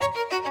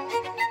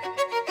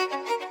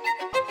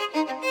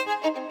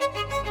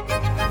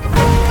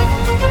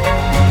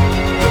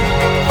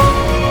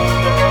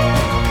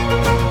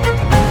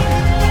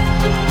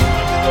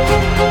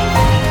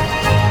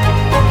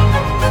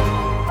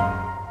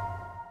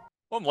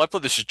Well, Melissa,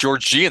 this is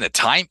George G, and the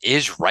time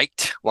is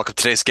right. Welcome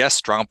to today's guest,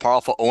 strong and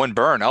powerful Owen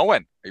Byrne.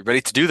 Owen, are you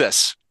ready to do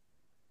this?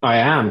 I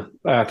am.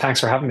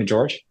 Thanks for having me,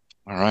 George.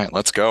 All right,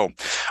 let's go.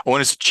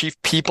 Owen is the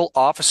Chief People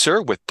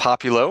Officer with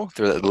Populo.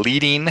 They're the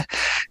leading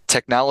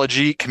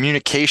technology,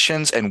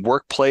 communications, and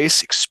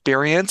workplace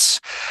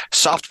experience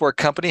software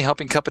company,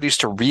 helping companies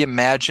to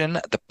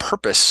reimagine the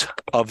purpose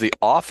of the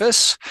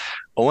office.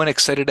 Owen,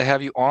 excited to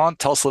have you on.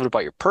 Tell us a little bit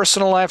about your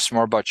personal life, some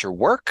more about your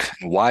work,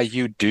 and why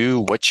you do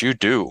what you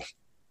do.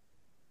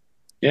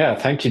 Yeah,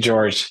 thank you,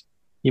 George.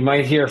 You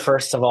might hear,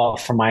 first of all,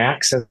 from my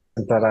accent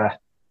that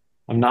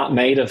I'm not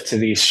native to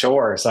these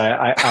shores.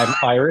 I'm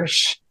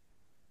Irish.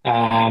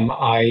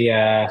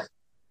 I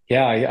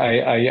yeah,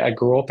 I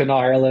grew up in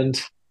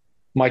Ireland.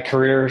 My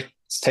career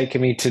has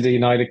taken me to the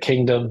United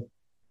Kingdom,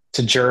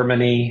 to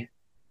Germany.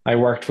 I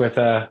worked with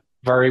a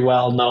very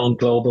well-known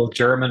global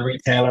German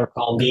retailer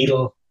called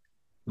Lidl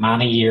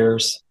many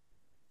years.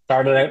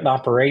 Started out in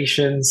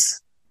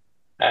operations,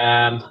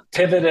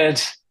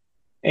 pivoted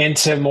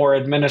into more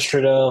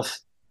administrative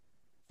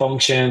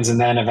functions, and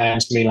then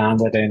eventually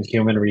landed in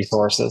human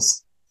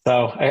resources.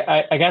 So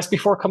I guess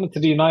before coming to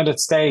the United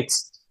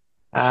States,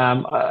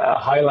 a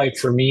highlight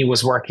for me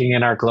was working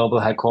in our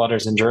global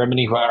headquarters in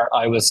Germany, where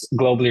I was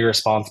globally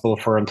responsible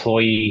for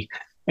employee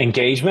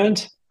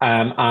engagement.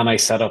 And I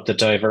set up the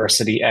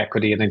diversity,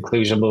 equity, and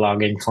inclusion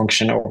belonging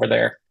function over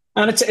there.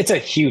 And it's a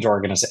huge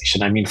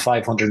organization. I mean,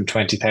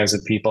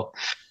 520,000 people.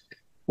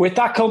 With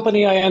that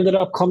company, I ended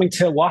up coming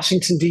to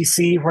Washington,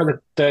 D.C.,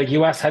 where the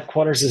US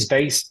headquarters is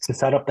based, to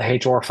set up the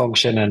HR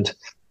function, and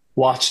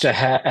watched a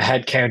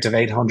head count of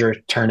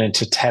 800 turn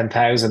into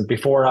 10,000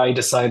 before I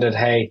decided,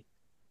 hey,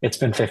 it's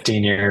been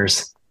 15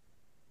 years.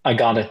 I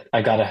gotta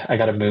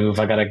move.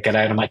 I gotta get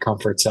out of my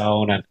comfort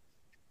zone. And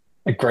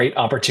a great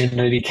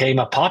opportunity came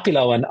at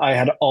Populo, and I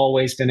had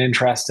always been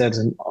interested.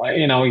 And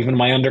even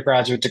my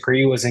undergraduate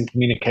degree was in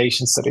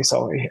communication studies,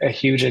 so a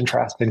huge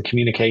interest in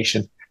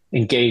communication,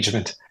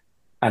 engagement,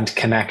 and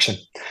connection.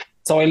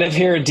 So I live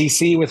here in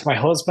DC with my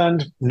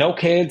husband. No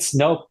kids,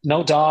 no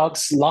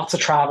dogs, lots of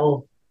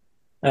travel,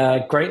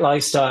 great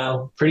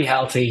lifestyle, pretty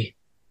healthy,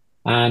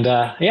 and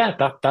yeah,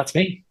 that's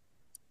me.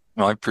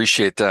 Well, I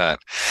appreciate that.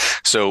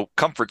 So,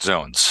 comfort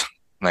zones.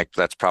 Like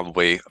that's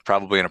probably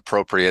an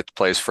appropriate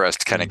place for us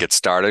to kind of Mm. get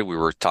started. We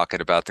were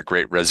talking about the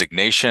Great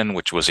Resignation,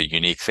 which was a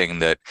unique thing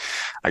that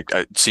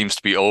seems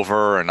to be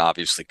over, and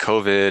obviously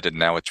COVID, and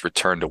now it's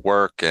return to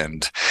work,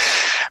 and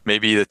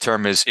maybe the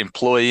term is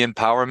employee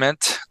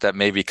empowerment that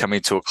may be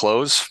coming to a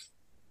close.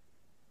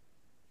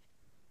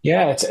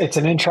 Yeah, it's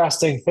an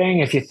interesting thing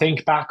if you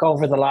think back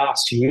over the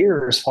last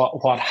years.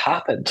 What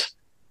happened?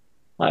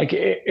 Like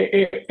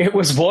it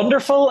was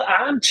wonderful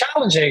and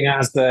challenging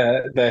as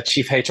the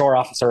chief HR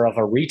officer of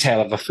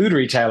a food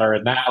retailer,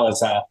 and now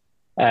as a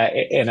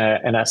in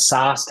a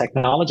SaaS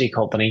technology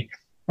company,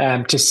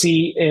 to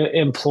see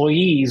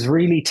employees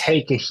really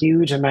take a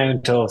huge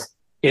amount of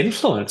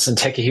influence and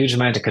take a huge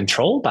amount of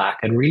control back,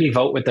 and really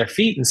vote with their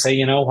feet and say,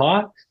 you know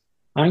what,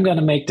 I'm going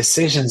to make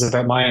decisions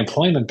about my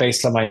employment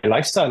based on my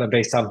lifestyle and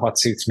based on what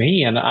suits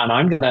me, and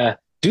I'm going to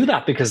do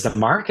that because the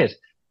market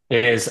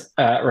is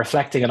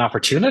reflecting an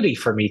opportunity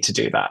for me to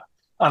do that.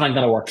 And I'm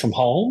going to work from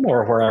home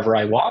or wherever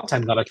I want.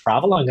 I'm going to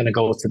travel. I'm going to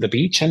go to the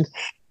beach. And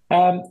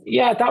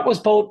yeah, that was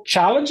both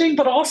challenging,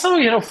 but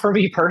also, for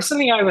me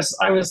personally, I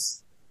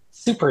was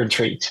super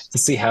intrigued to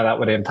see how that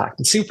would impact,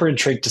 and super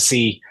intrigued to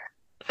see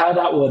how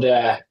that would,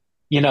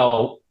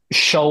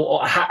 show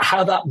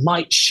how that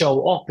might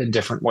show up in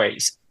different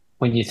ways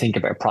when you think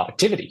about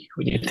productivity,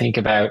 when you think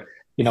about,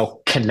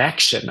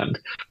 connection. And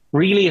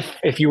really,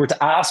 if you were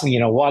to ask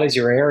me, what is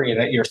your area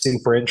that you're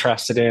super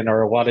interested in,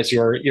 or what is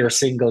your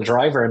single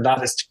driver, and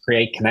that is to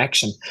create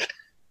connection.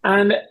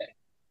 And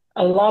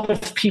a lot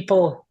of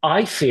people,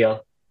 I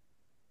feel,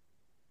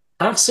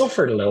 have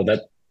suffered a little bit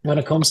when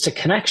it comes to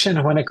connection,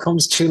 and when it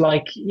comes to,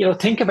 like,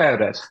 think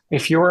about it.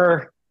 If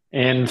you're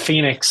in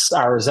Phoenix,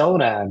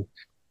 Arizona, and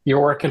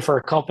you're working for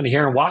a company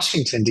here in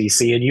Washington,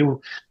 D.C., and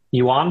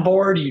you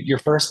onboard, your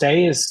first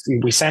day is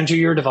we send you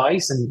your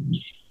device, and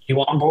you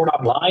onboard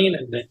online,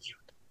 and then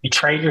you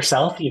train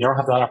yourself. You don't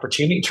have that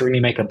opportunity to really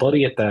make a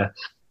buddy at the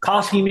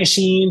coffee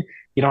machine.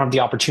 You don't have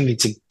the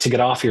opportunity to get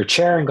off your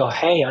chair and go,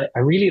 hey, I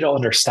really don't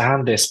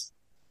understand this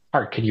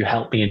part. Can you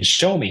help me and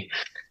show me?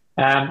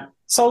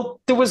 So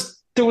it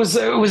was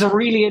a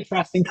really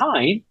interesting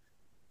time,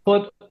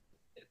 but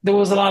there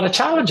was a lot of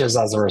challenges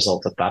as a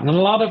result of that, and a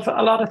lot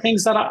of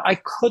things that I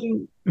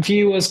couldn't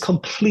view as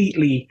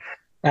completely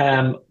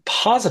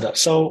positive.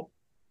 So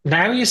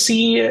now you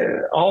see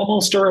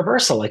almost a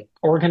reversal. Like,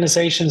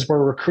 organizations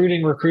were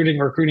recruiting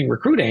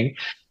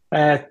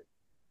uh,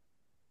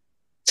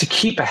 to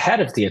keep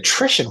ahead of the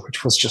attrition,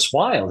 which was just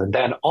wild. And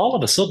then all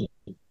of a sudden,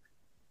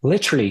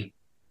 literally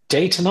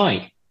day to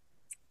night,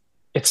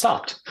 it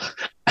stopped,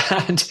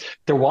 and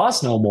there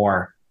was no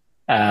more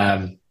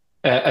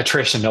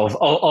attrition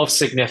of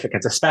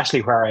significance,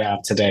 especially where I am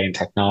today in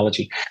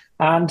technology.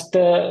 And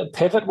the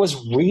pivot was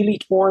really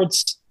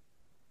towards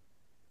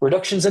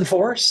reductions in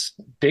force,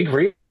 big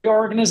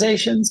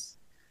reorganizations,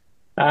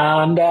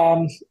 and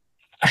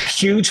a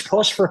huge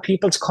push for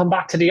people to come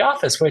back to the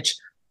office, which,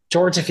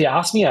 George, if you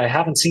ask me, I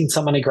haven't seen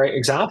so many great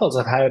examples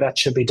of how that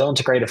should be done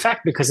to great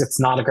effect, because it's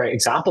not a great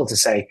example to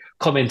say,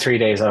 come in 3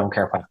 days, I don't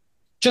care when.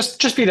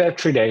 Just be there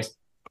 3 days.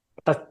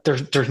 That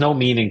there's no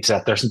meaning to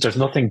that. There's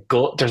nothing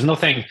good, there's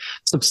nothing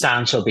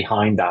substantial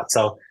behind that.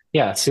 So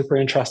yeah, super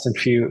interesting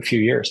few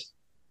years.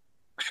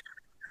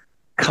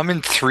 Come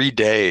in 3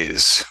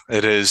 days.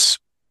 It is.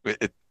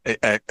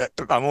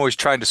 I'm always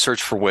trying to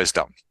search for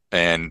wisdom,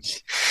 and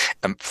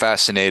I'm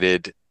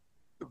fascinated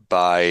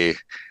by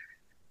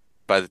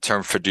the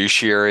term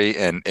fiduciary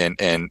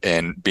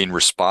and being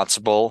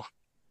responsible.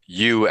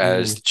 You,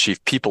 as the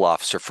chief people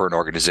officer for an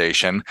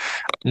organization,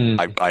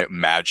 I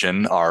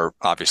imagine are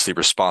obviously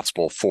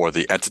responsible for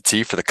the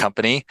entity, for the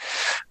company.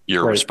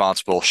 You're Right.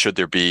 responsible should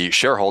there be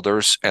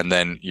shareholders, and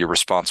then you're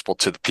responsible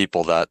to the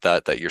people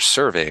that you're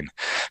serving.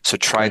 So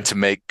trying Right. to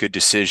make good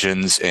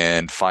decisions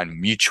and find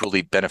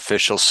mutually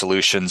beneficial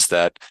solutions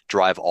that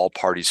drive all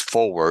parties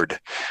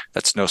forward,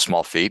 that's no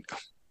small feat.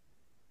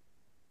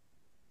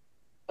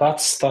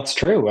 That's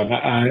true.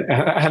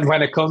 And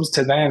when it comes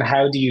to then,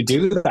 how do you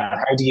do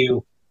that? How do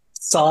you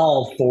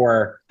solve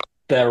for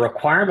the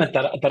requirement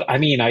that I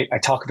mean, I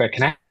talk about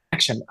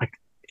connection. Like,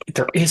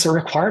 there is a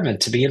requirement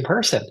to be in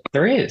person.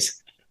 There is.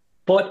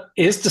 But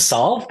is the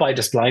solve by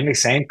just blindly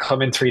saying,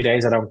 come in 3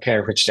 days, I don't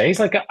care which days?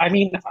 Like, I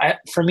mean,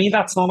 for me,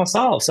 that's not a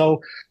solve.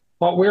 So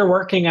what we're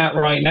working at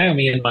right now,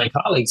 me and my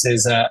colleagues,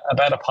 is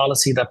about a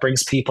policy that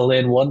brings people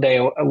in one day,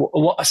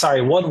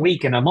 sorry, 1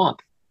 week in a month,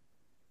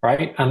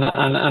 right?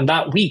 And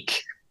that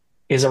week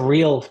is a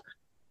real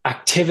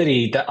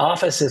activity. The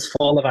office is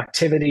full of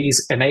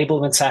activities,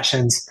 enablement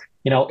sessions,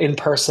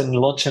 in-person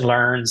lunch and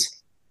learns,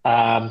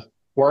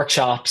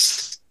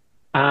 workshops,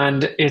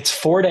 and it's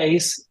 4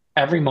 days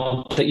every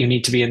month that you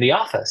need to be in the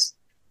office.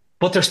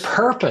 But there's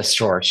purpose,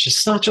 George.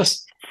 It's not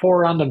just 4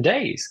 random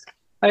days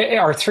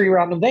or 3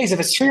 random days. If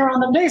it's 3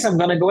 random days, I'm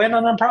going to go in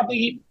and I'm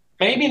probably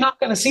maybe not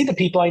going to see the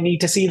people I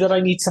need to see, that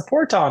I need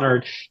support on,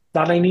 or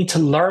that I need to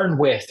learn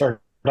with, or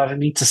that I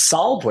need to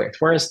solve with.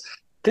 Whereas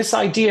this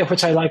idea,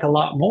 which I like a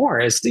lot more,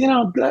 is,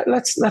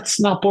 let's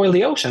not boil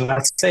the ocean.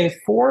 Let's say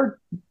 4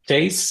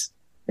 days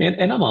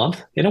in a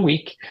month, in a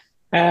week,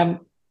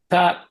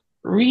 that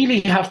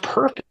really have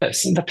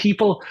purpose, and the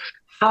people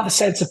have a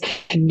sense of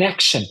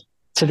connection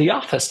to the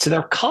office, to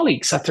their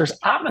colleagues, that there's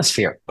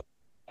atmosphere.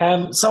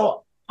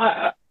 So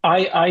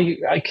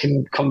I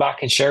can come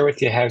back and share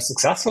with you how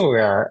successful we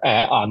are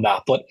on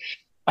that, but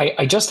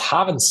I just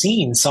haven't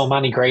seen so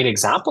many great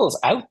examples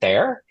out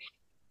there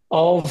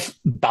of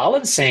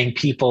balancing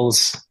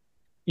people's,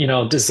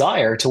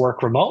 desire to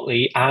work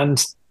remotely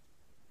and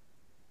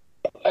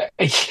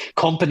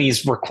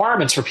companies'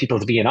 requirements for people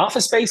to be in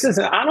office spaces,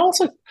 and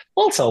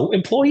also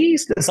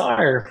employees'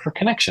 desire for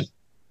connection.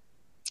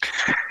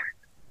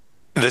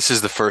 This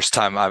is the first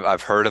time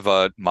I've heard of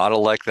a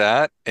model like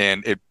that,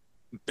 and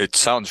it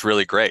sounds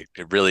really great.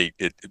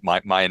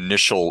 My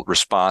initial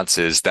response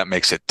is that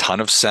makes a ton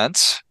of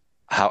sense.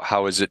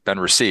 How has it been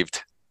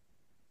received?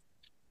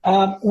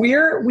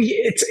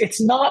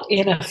 It's not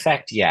in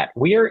effect yet.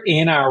 We're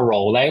in our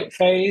rollout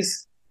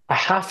phase. I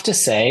have to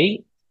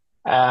say,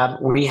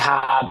 we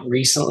had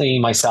recently,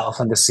 myself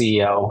and the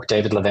CEO,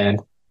 David Levin,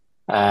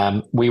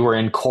 we were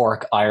in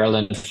Cork,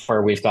 Ireland,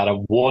 where we've got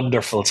a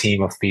wonderful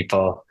team of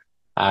people.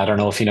 I don't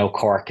know if you know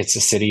Cork. It's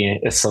a city,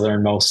 a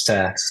southernmost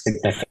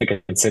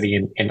significant city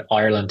in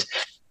Ireland.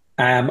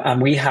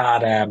 And we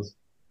had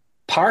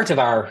part of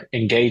our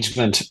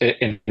engagement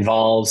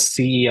involves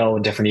CEO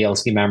and different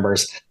ELC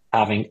members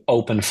having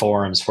open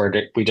forums where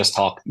we just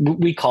talk.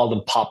 We call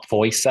them Pop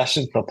Voice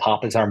sessions. So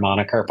Pop is our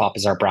moniker. Pop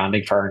is our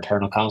branding for our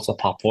internal council,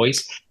 Pop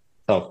Voice.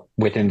 So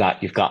within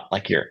that, you've got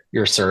like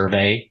your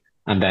survey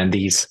and then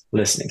these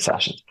listening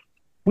sessions.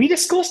 We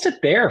discussed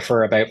it there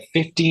for about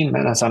 15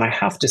 minutes. And I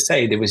have to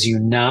say, there was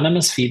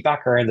unanimous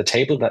feedback around the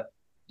table that,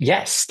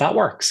 yes, that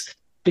works.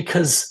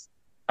 Because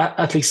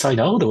at least I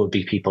know there will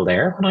be people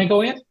there when I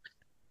go in.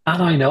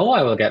 And I know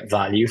I will get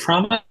value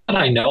from it. And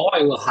I know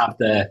I will have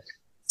the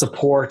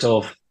support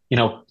of,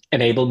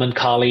 enablement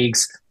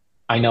colleagues.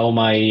 I know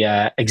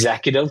my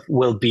executive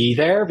will be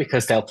there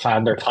because they'll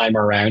plan their time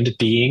around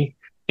being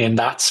in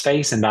that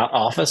space, in that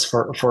office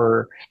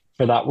for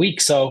that week.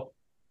 So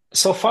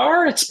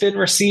far, it's been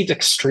received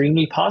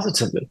extremely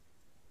positively.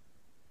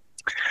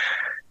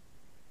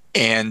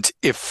 And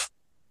if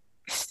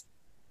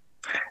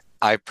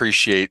I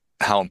appreciate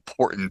how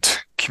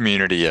important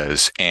community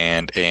is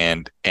and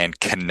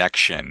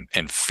connection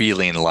and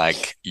feeling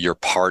like you're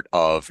part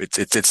of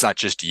it's not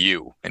just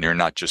you and you're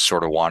not just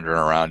sort of wandering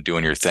around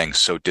doing your thing,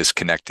 so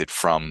disconnected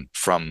from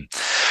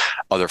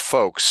other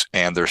folks,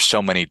 and there's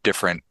so many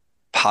different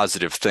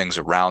positive things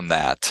around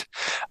that.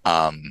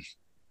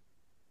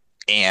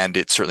 And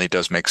it certainly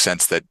does make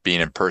sense that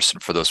being in person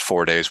for those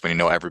 4 days, when you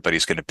know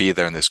everybody's going to be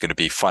there and there's going to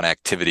be fun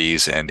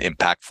activities and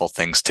impactful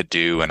things to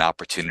do and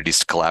opportunities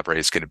to collaborate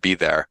is going to be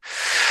there.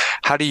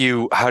 How do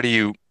you,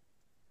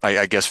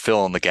 I guess,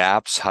 fill in the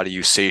gaps? How do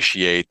you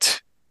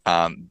satiate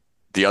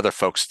the other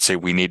folks that say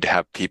we need to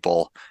have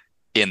people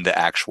in the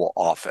actual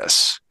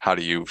office? How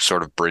do you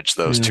sort of bridge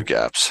those two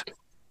gaps?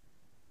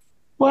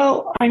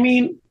 Well, I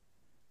mean,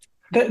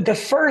 the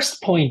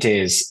first point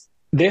is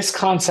this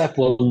concept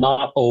will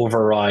not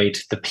override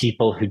the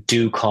people who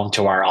do come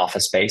to our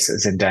office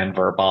spaces in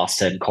Denver,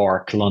 Boston,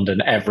 Cork,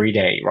 London every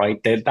day,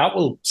 right? That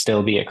will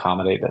still be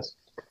accommodated.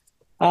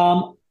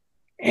 Um,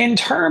 in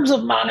terms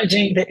of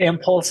managing the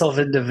impulse of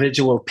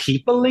individual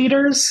people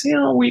leaders,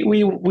 we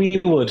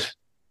would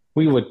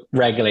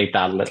regulate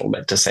that a little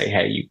bit to say,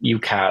 hey, you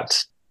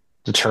can't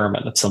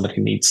determine that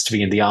somebody needs to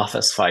be in the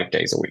office 5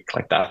 days a week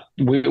like that.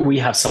 We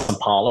have some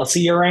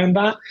policy around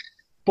that.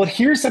 But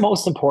here's the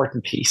most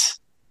important piece.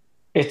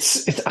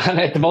 It's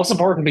and the most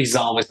important piece is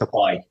always the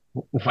why.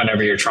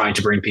 Whenever you're trying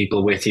to bring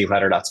people with you,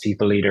 whether that's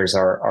people leaders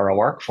or a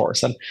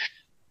workforce, and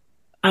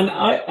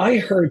I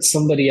heard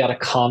somebody at a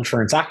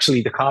conference,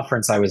 actually the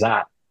conference I was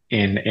at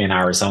in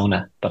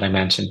Arizona that I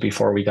mentioned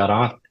before we got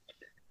on.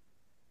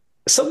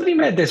 Somebody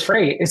made this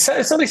phrase.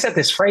 Somebody said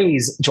this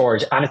phrase,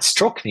 George, and it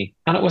struck me.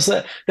 And it was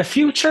the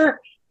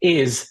future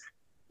is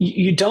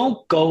you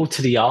don't go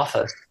to the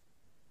office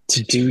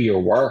to do your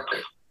work.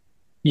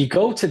 You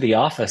go to the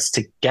office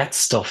to get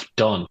stuff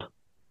done.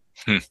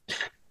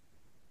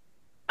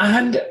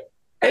 And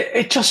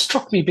it just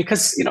struck me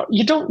because,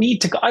 you don't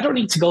need to go. I don't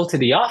need to go to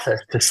the office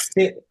to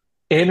sit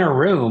in a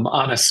room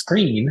on a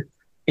screen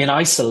in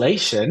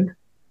isolation,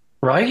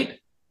 right?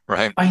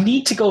 Right. I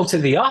need to go to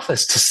the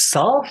office to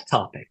solve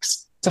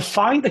topics, to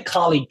find the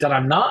colleague that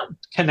I'm not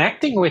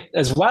connecting with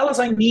as well as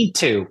I need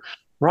to,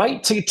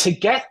 right? To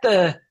get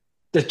the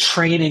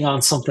training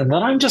on something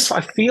that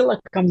I feel like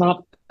I'm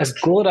not as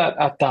good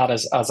at that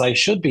as I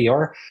should be,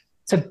 or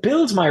to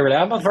build my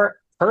relationship.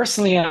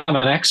 Personally, I'm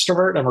an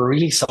extrovert. I'm a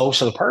really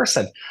social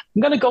person.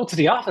 I'm going to go to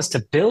the office to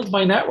build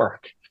my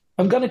network.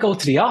 I'm going to go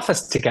to the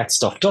office to get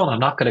stuff done. I'm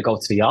not going to go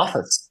to the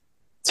office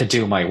to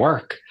do my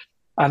work.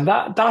 And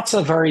that's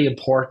a very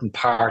important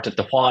part of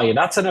the why. And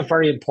that's a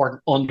very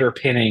important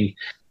underpinning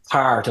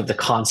part of the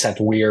concept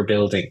we're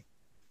building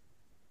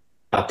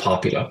at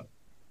Populo.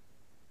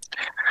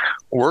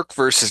 Work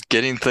versus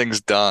getting things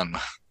done.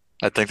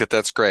 I think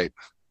that's great.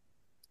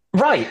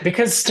 Right,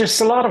 because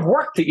there's a lot of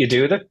work that you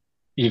do that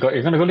you're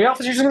going to go to the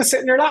office, you're just going to sit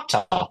in your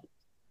laptop.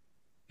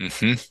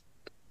 Mm-hmm.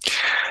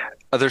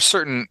 Are there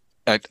certain,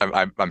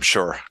 I'm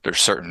sure there's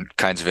certain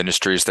kinds of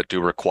industries that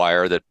do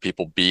require that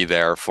people be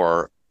there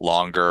for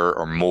longer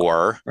or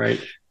more.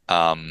 Right.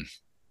 But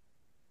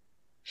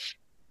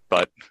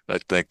I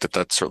think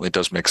that certainly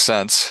does make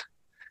sense.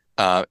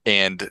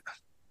 And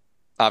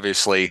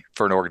obviously,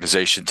 for an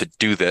organization to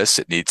do this,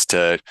 it needs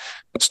to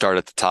start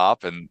at the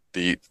top, and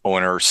the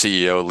owner,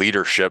 CEO,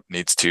 leadership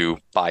needs to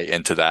buy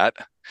into that.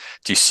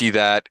 Do you see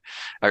that?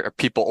 Are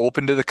people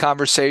open to the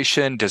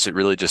conversation? Does it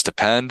really just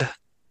depend?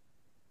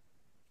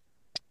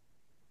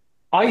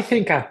 I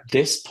think at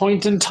this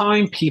point in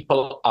time,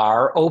 people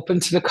are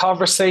open to the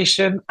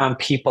conversation, and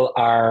people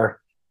are,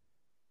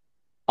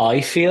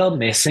 I feel,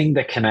 missing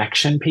the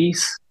connection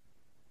piece.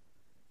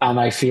 And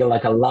I feel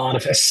like a lot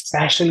of,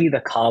 especially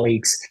the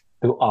colleagues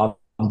who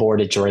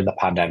onboarded during the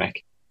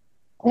pandemic,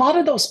 a lot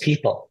of those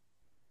people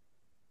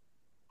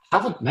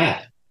haven't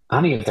met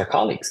any of their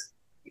colleagues,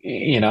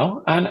 and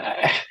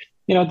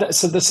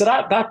so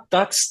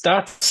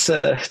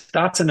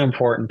that's an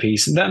important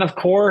piece. And then of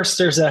course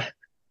there's a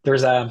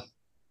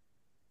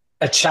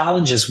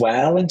challenge as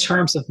well in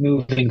terms of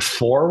moving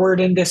forward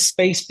in this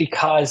space,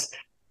 because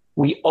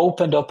we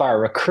opened up our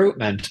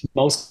recruitment.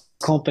 Most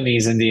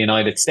companies in the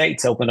United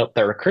States opened up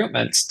their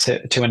recruitment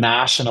to a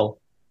national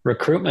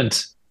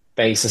recruitment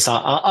basis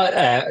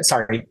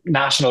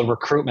national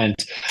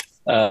recruitment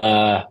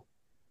from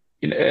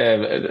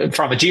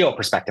a geo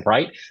perspective,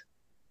 right?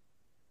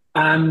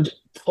 And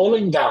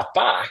pulling that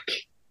back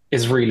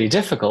is really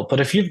difficult. But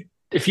if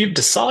you've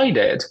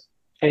decided,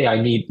 hey, I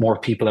need more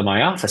people in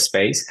my office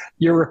space,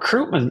 your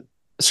recruitment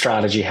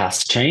strategy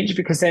has to change,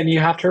 because then you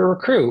have to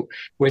recruit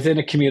within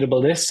a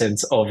commutable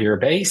distance of your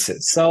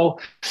bases. So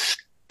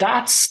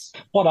that's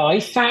what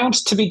I found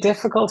to be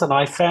difficult. And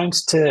I found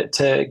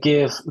to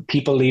give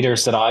people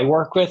leaders that I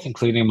work with,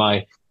 including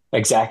my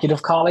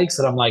executive colleagues,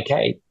 that I'm like,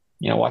 hey,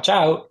 watch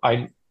out.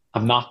 I'm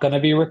not going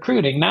to be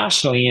recruiting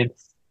nationally. And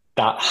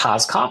that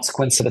has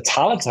consequence to the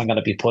talent I'm going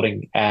to be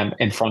putting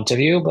in front of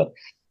you. But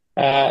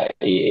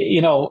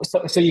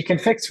so you can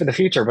fix for the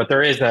future, but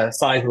there is a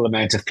sizable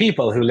amount of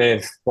people who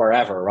live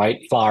wherever, right?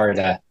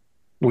 Florida,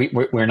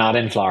 we're not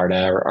in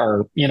Florida,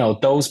 or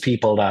those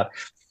people that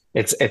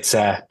it's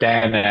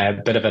then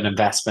a bit of an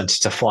investment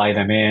to fly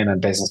them in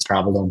and business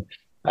travel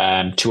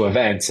them to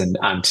events and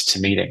to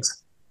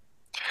meetings.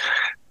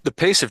 The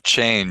pace of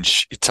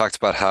change, you talked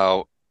about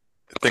how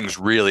things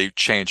really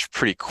changed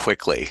pretty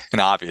quickly.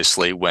 And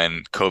obviously,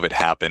 when COVID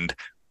happened,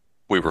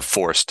 we were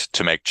forced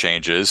to make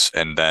changes,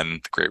 and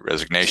then the Great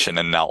Resignation.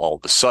 And now all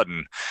of a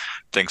sudden,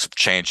 things have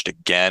changed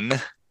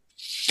again.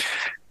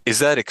 Is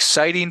that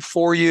exciting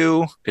for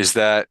you? Is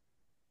that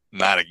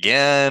not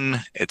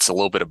again? It's a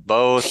little bit of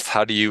both.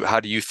 How do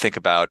you think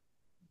about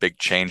big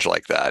change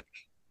like that?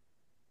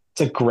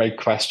 It's a great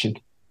question.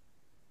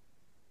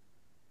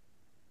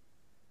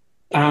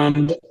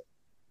 And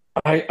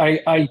I, I,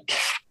 I,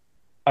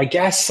 I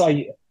guess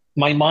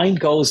my mind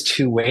goes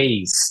two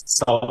ways.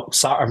 So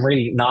I'm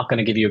really not going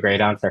to give you a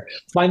great answer.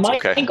 My It's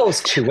mind okay.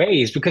 goes two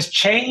ways because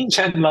change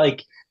and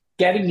like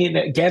getting in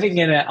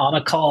it on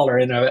a call or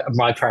in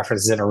my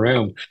preference is in a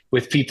room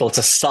with people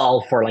to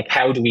solve for like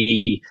how do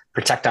we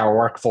protect our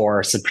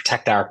workforce and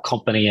protect our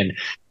company and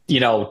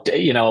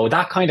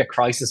that kind of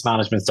crisis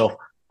management stuff.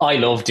 I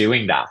love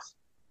doing that,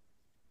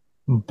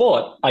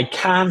 but I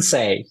can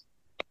say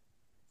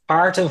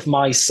part of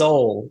my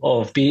soul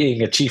of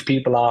being a chief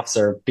people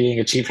officer, being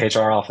a chief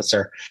HR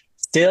officer,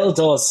 still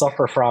does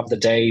suffer from the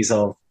days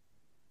of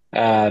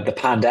the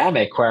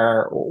pandemic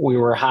where we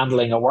were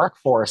handling a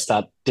workforce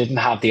that didn't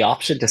have the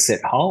option to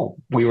sit home.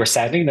 We were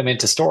sending them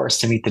into stores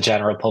to meet the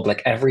general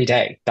public every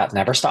day. That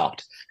never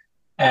stopped.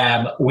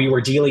 We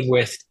were dealing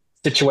with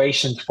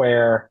situations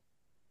where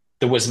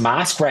there was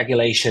mask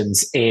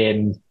regulations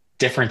in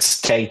different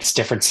states,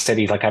 different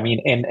cities. Like, I mean,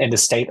 in the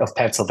state of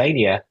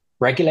Pennsylvania,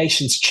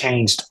 regulations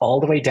changed all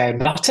the way down,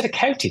 not to the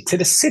county, to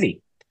the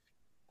city.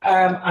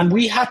 And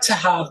we had to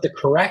have the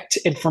correct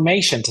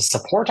information to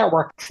support our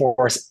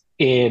workforce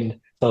in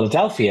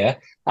Philadelphia.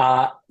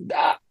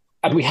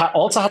 And we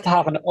also had to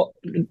have an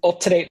up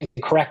to date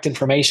and correct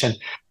information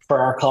for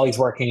our colleagues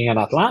working in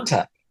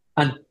Atlanta.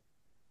 And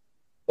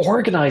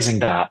organizing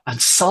that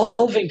and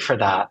solving for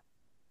that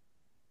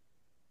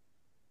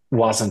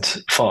wasn't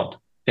fun.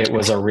 It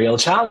was a real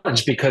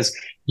challenge because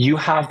you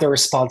have the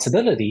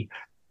responsibility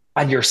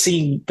and you're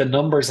seeing the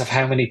numbers of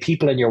how many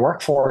people in your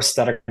workforce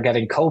that are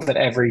getting COVID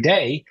every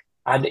day.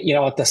 And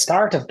at the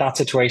start of that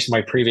situation,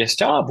 my previous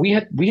job, we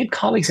had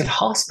colleagues in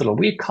hospital.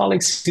 We had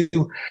colleagues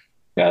who,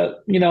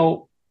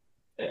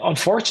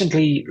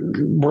 unfortunately,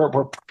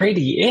 were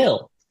pretty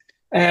ill.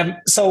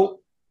 So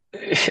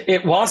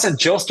it wasn't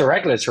just a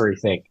regulatory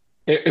thing;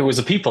 it was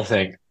a people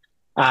thing.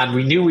 And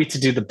we knew we had to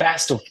do the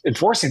best of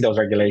enforcing those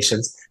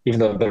regulations, even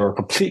though they were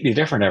completely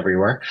different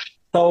everywhere.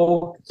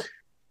 So,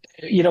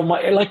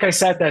 like I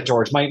said there,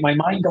 George, my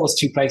mind goes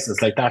two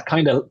places. Like that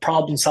kind of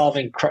problem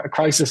solving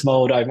crisis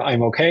mode,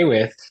 I'm okay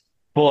with.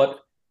 But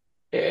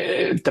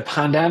the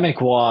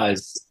pandemic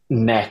was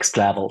next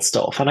level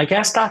stuff. And I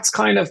guess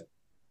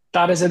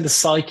that is in the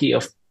psyche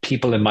of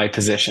people in my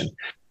position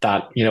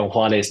that,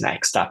 what is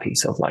next? That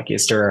piece of like,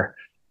 is there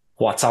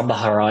what's on the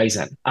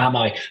horizon? Am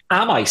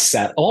I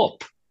set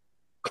up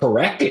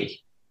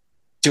correctly?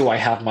 Do I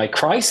have my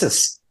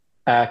crisis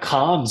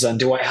comms and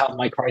do I have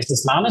my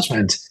crisis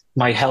management,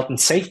 my health and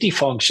safety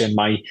function,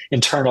 my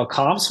internal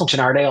comms function?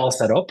 Are they all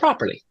set up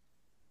properly?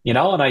 And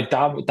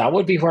that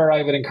would be where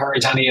I would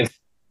encourage any of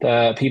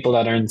the people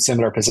that are in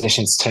similar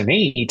positions to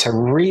me to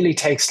really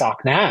take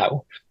stock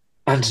now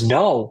and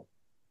know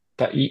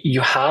that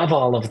you have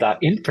all of that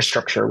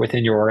infrastructure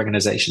within your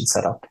organization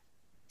set up.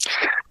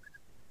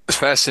 It's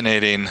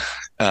fascinating.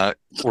 We're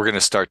going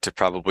to start to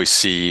probably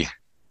see.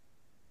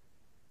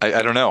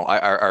 I don't know.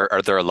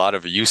 Are there a lot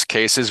of use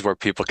cases where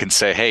people can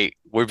say, "Hey,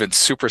 we've been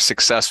super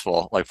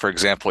successful"? Like, for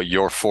example,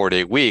 your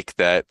 4-day week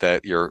that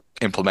you're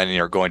implementing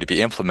or going to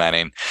be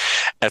implementing.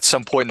 At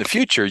some point in the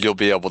future, you'll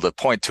be able to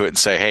point to it and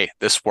say, "Hey,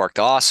 this worked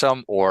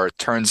awesome," or it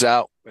turns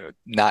out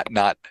not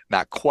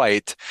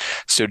quite.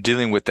 So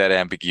dealing with that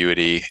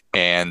ambiguity,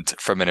 and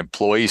from an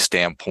employee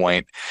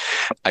standpoint,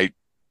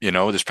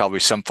 there's probably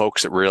some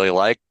folks that really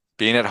like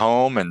being at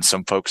home and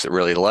some folks that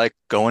really like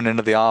going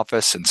into the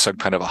office and some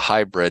kind of a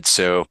hybrid.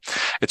 So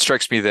it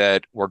strikes me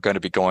that we're going to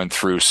be going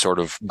through sort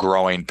of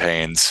growing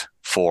pains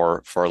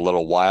for a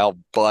little while,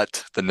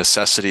 but the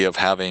necessity of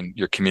having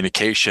your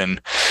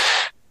communication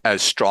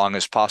as strong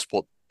as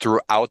possible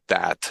throughout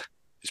that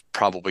is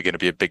probably going to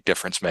be a big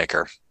difference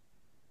maker.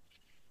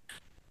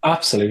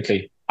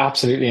 Absolutely,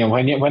 absolutely. And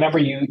whenever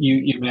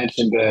you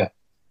mentioned the,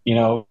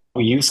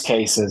 use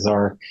cases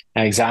or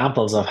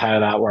examples of how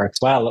that works,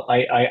 well,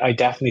 I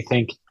definitely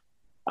think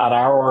at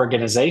our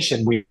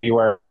organization we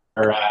were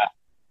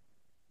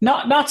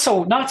not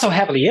so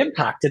heavily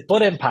impacted,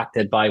 but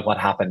impacted by what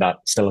happened at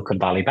Silicon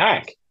Valley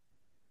Bank.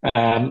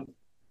 Um,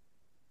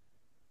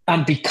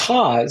 and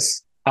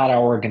because at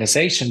our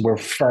organization we're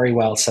very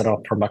well set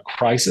up from a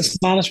crisis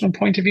management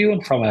point of view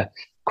and from a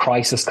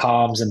crisis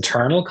comms,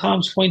 internal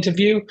comms point of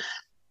view,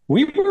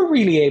 we were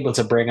really able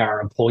to bring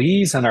our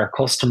employees and our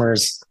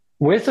customers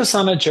with us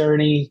on a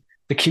journey.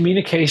 The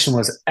communication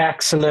was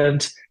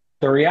excellent.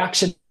 The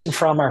reaction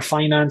from our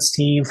finance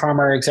team, from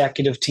our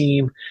executive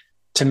team,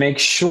 to make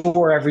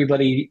sure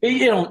everybody,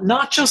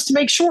 not just to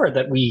make sure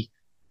that we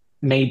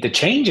made the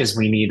changes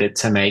we needed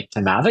to make to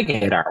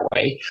navigate our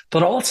way,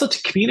 but also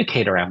to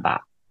communicate around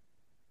that,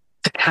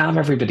 to calm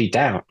everybody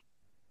down.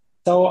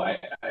 So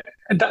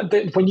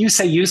when you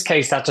say use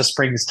case, that just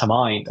springs to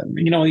mind.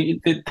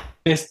 And,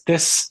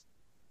 this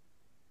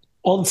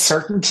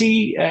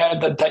uncertainty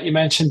that you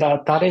mentioned,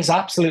 that is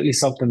absolutely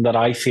something that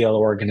I feel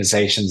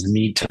organizations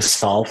need to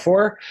solve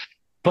for,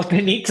 but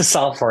they need to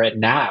solve for it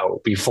now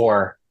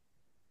before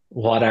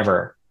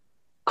whatever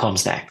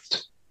comes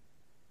next.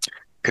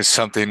 Because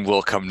something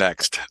will come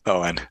next,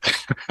 Owen.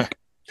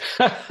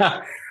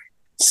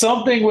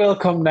 Something will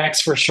come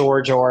next for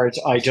sure, George.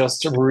 I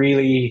just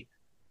really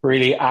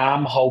really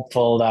am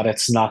hopeful that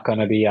it's not going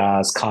to be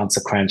as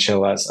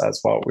consequential as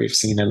what we've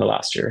seen in the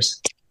last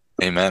years.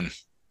 Amen.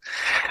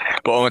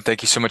 Well, Owen,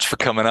 thank you so much for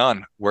coming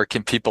on. Where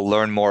can people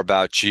learn more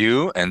about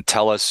you and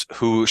tell us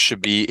who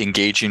should be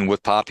engaging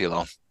with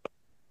Populo?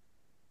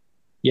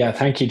 Yeah,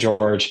 thank you,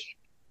 George.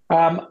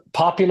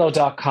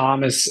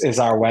 Populo.com is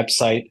our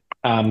website.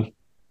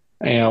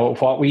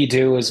 What we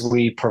do is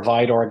we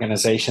provide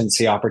organizations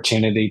the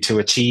opportunity to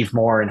achieve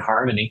more in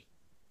harmony,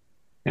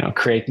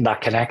 creating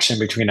that connection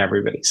between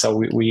everybody. So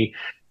we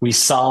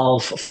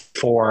solve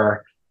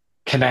for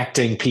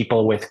connecting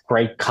people with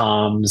great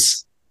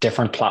comms,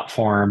 different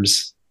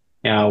platforms,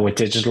 with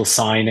digital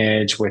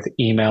signage, with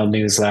email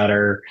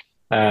newsletter,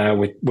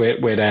 with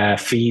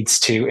feeds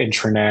to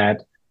intranet,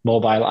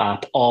 mobile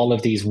app, all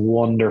of these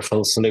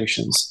wonderful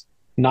solutions,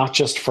 not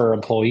just for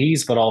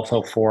employees, but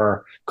also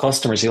for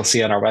customers. You'll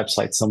see on our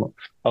website, some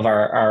of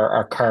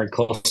our current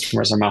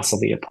customers are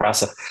massively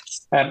impressive.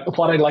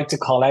 What I'd like to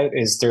call out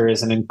is there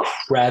is an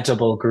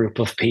incredible group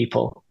of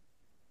people,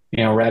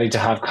 ready to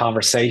have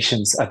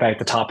conversations about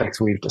the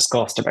topics we've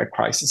discussed about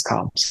crisis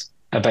comms,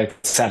 about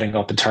setting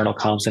up internal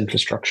comms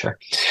infrastructure,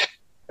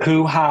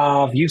 who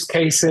have use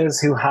cases,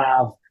 who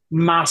have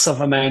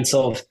massive amounts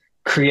of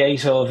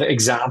creative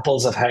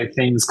examples of how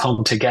things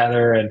come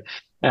together, and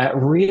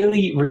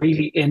really,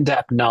 really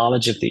in-depth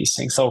knowledge of these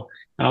things. So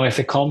if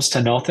it comes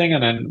to nothing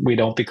and then we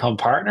don't become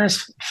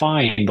partners,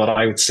 fine. But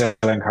I would still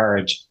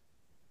encourage,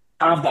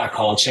 have that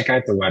call, check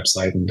out the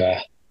website, and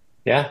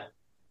yeah,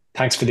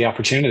 thanks for the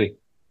opportunity.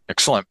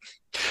 Excellent.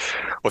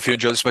 Well, if you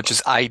enjoyed as much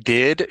as I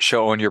did,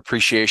 show on your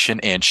appreciation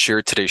and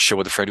share today's show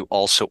with a friend who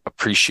also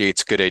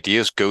appreciates good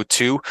ideas. Go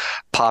to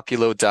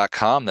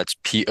populo.com. That's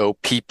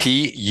poppulo.com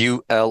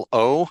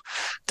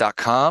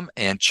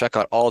and check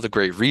out all the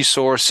great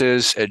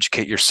resources,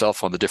 educate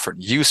yourself on the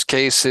different use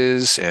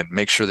cases, and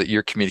make sure that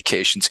your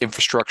communications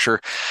infrastructure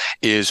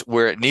is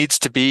where it needs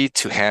to be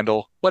to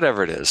handle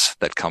whatever it is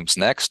that comes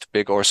next,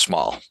 big or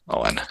small.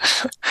 Owen,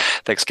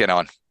 thanks again,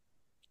 Owen.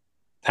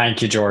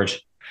 Thank you,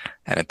 George.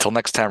 And until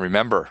next time,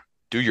 remember,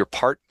 do your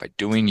part by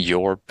doing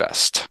your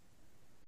best.